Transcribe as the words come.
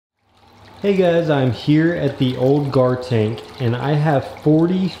Hey guys, I'm here at the old gar tank and I have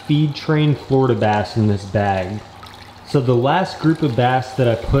 40 feed trained Florida bass in this bag. So the last group of bass that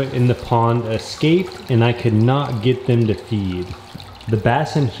I put in the pond escaped and I could not get them to feed. The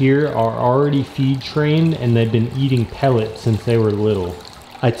bass in here are already feed trained and they've been eating pellets since they were little.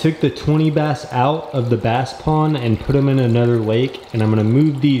 I took the 20 bass out of the bass pond and put them in another lake, and I'm gonna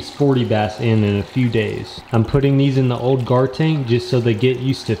move these 40 bass in a few days. I'm putting these in the old gar tank just so they get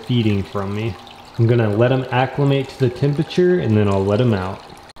used to feeding from me. I'm gonna let them acclimate to the temperature and then I'll let them out.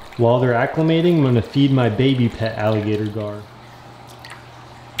 While they're acclimating, I'm gonna feed my baby pet alligator gar.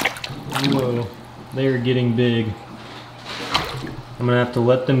 Whoa, they are getting big. I'm gonna have to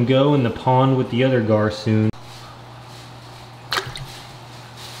let them go in the pond with the other gar soon.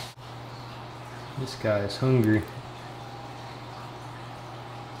 This guy is hungry.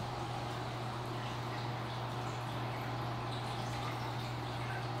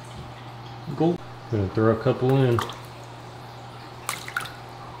 Go. I'm gonna throw a couple in.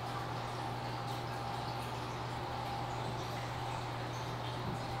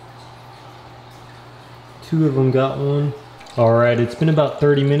 Two of them got one. Alright, it's been about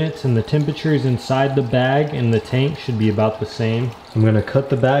 30 minutes and the temperatures inside the bag and the tank should be about the same. I'm gonna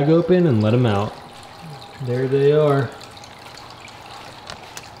cut the bag open and let them out. There they are.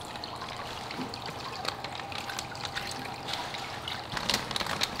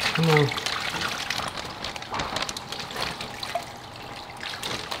 Come on.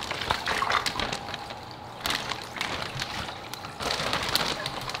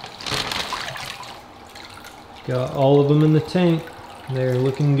 Got all of them in the tank. They're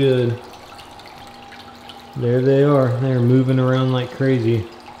looking good. There they are. They're moving around like crazy.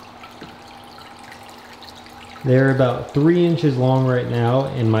 They're about 3 inches long right now,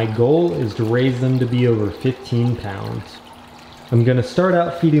 and my goal is to raise them to be over 15 pounds. I'm gonna start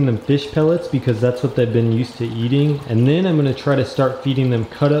out feeding them fish pellets because that's what they've been used to eating, and then I'm gonna try to start feeding them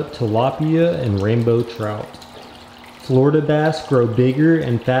cut up tilapia and rainbow trout. Florida bass grow bigger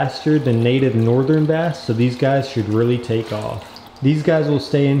and faster than native northern bass, so these guys should really take off. These guys will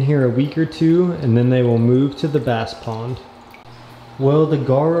stay in here a week or two, and then they will move to the bass pond. Well, the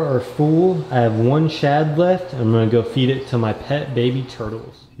gar are full. I have one shad left. I'm gonna go feed it to my pet baby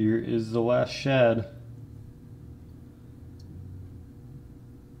turtles. Here is the last shad.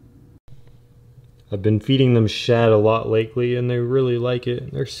 I've been feeding them shad a lot lately and they really like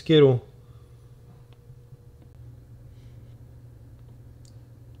it. They're skittle.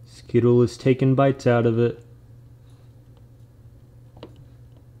 Skittle is taking bites out of it.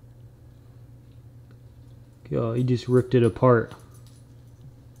 Oh, he just ripped it apart.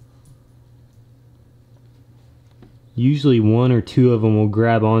 Usually one or two of them will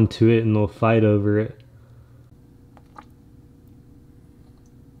grab onto it and they'll fight over it.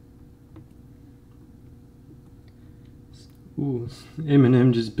 Ooh,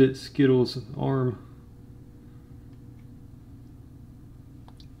 Eminem just bit Skittles' arm.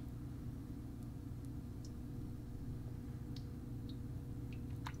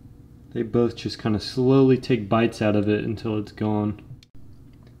 They both just kind of slowly take bites out of it until it's gone.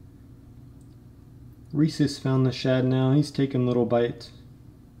 Reese's found the shad now. He's taking little bites.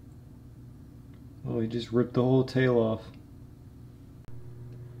 Oh, he just ripped the whole tail off.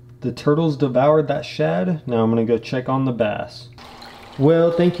 The turtles devoured that shad. Now I'm gonna go check on the bass.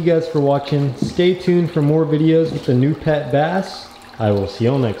 Well, thank you guys for watching. Stay tuned for more videos with the new pet bass. I will see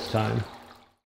y'all next time.